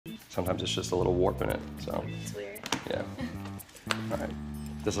Sometimes it's just a little warp in it, so. It's weird. Yeah. All right.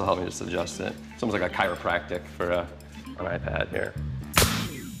 This will help me just adjust it. It's almost like a chiropractic for an iPad here.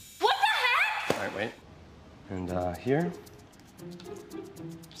 What the heck? All right, wait. And here,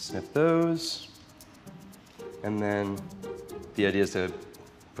 snip those. And then the idea is to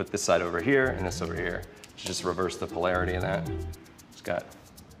put this side over here and this over here. Just reverse the polarity of that. It's got,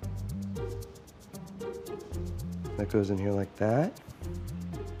 that goes in here like that.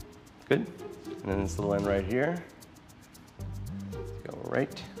 Good. And then this little end right here. Go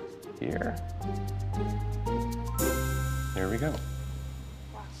right here. There we go.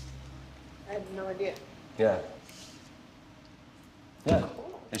 Wow. I had no idea. Yeah. Yeah.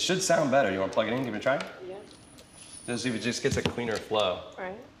 It should sound better. You want to plug it in? Give it a try? Yeah. Just see if it just gets a cleaner flow.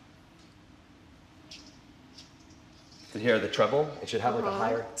 Right. To hear the treble, it should have like a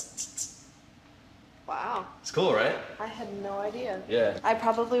higher. Wow. It's cool, right? I had no idea. Yeah. I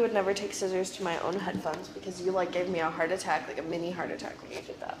probably would never take scissors to my own headphones because you like gave me a heart attack, like a mini heart attack when you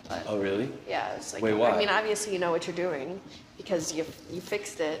did that. But Oh, really? yeah, it's like, Wait, why? I mean, obviously you know what you're doing because you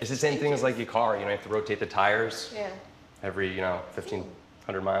fixed it. It's the same thing as like your car. You know, you have to rotate the tires Yeah. every,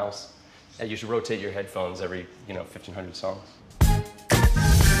 1,500 miles. And you should rotate your headphones every, 1,500 songs. I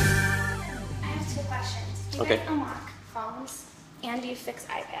have 2 questions. Do you Okay. guys unlock phones and do you fix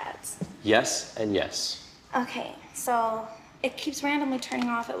iPads? Yes and yes. Okay, so it keeps randomly turning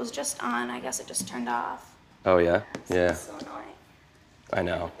off. It was just on. I guess it just turned off. Oh, yeah? So Yeah. It's so annoying. I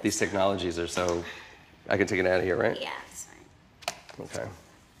know. These technologies are so... I can take it out of here, right? Yeah, it's fine. Okay.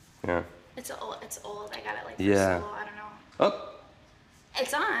 Yeah. It's old. I got it like Yeah. for slow. I don't know. Oh!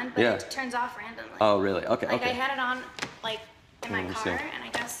 It's on, but Yeah. it turns off randomly. Oh, really? Okay, Like okay. I had it on like in my Let me car, see. and I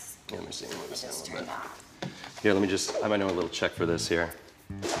guess Let me see. Let me it see a just little turned bit. off. Here, let me just... I might know a little check for this here.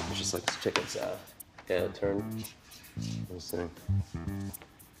 Just like check its head turn. Let me see.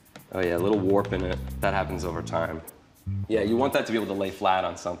 Oh yeah, a little warp in it. That happens over time. Yeah, you want that to be able to lay flat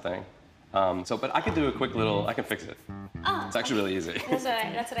on something. But I can do a quick little, I can fix it. Oh, It's actually really easy.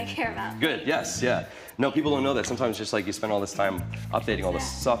 that's what I care about. Good, yes, yeah. No, people don't know that. Sometimes just like you spend all this time updating all this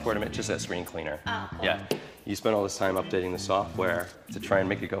software to make just that screen cleaner. Oh, cool. Yeah, you spend all this time updating the software to try and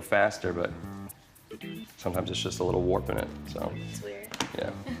make it go faster, but sometimes it's just a little warp in it, so. It's weird. Yeah.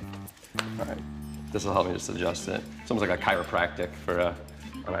 All right. This will help me just adjust it. It's almost like a chiropractic for an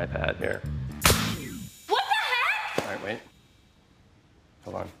iPad here. What the heck? All right, wait.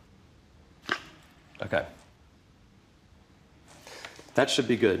 Hold on. Okay. That should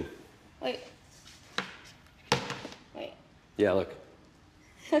be good. Wait. Yeah, look.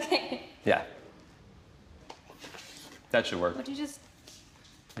 Okay. Yeah. That should work. Would you just?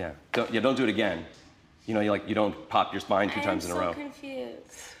 Yeah. Don't do it again. You don't pop your spine 2 times in a row. I'm so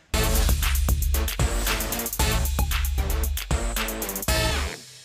confused.